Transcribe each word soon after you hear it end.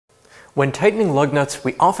When tightening lug nuts,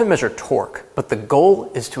 we often measure torque, but the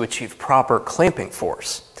goal is to achieve proper clamping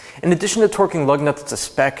force. In addition to torquing lug nuts to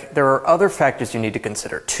spec, there are other factors you need to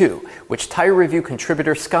consider too, which Tire Review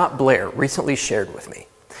contributor Scott Blair recently shared with me.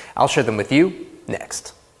 I'll share them with you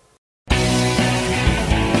next.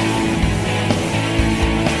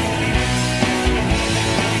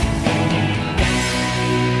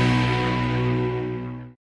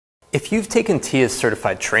 If you've taken TIA's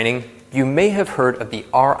certified training, you may have heard of the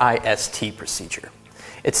RIST procedure.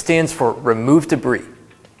 It stands for Remove Debris,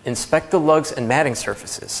 Inspect the Lugs and Matting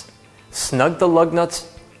Surfaces, Snug the Lug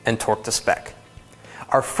Nuts, and Torque to Spec.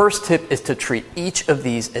 Our first tip is to treat each of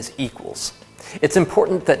these as equals. It's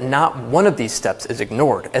important that not one of these steps is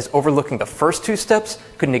ignored, as overlooking the first two steps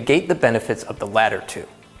could negate the benefits of the latter two.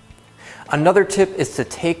 Another tip is to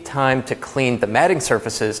take time to clean the matting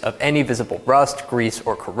surfaces of any visible rust, grease,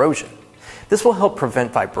 or corrosion. This will help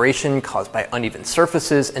prevent vibration caused by uneven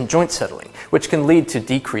surfaces and joint settling, which can lead to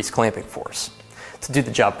decreased clamping force. To do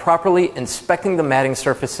the job properly, inspecting the matting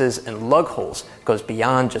surfaces and lug holes goes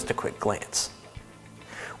beyond just a quick glance.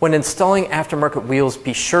 When installing aftermarket wheels,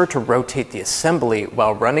 be sure to rotate the assembly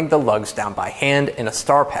while running the lugs down by hand in a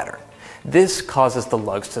star pattern. This causes the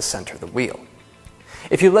lugs to center the wheel.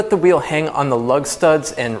 If you let the wheel hang on the lug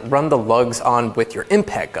studs and run the lugs on with your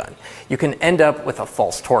impact gun, you can end up with a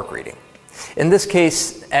false torque reading. In this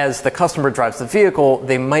case, as the customer drives the vehicle,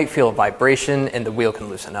 they might feel a vibration and the wheel can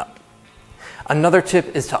loosen up. Another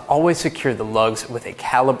tip is to always secure the lugs with a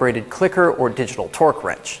calibrated clicker or digital torque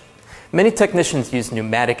wrench. Many technicians use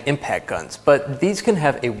pneumatic impact guns, but these can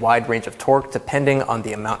have a wide range of torque depending on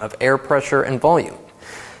the amount of air pressure and volume.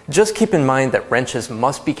 Just keep in mind that wrenches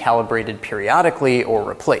must be calibrated periodically or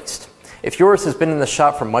replaced. If yours has been in the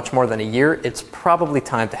shop for much more than a year, it's probably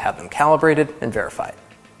time to have them calibrated and verified.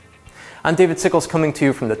 I'm David Sickels, coming to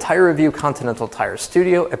you from the Tire Review Continental Tire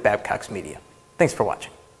Studio at Babcox Media. Thanks for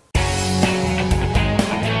watching.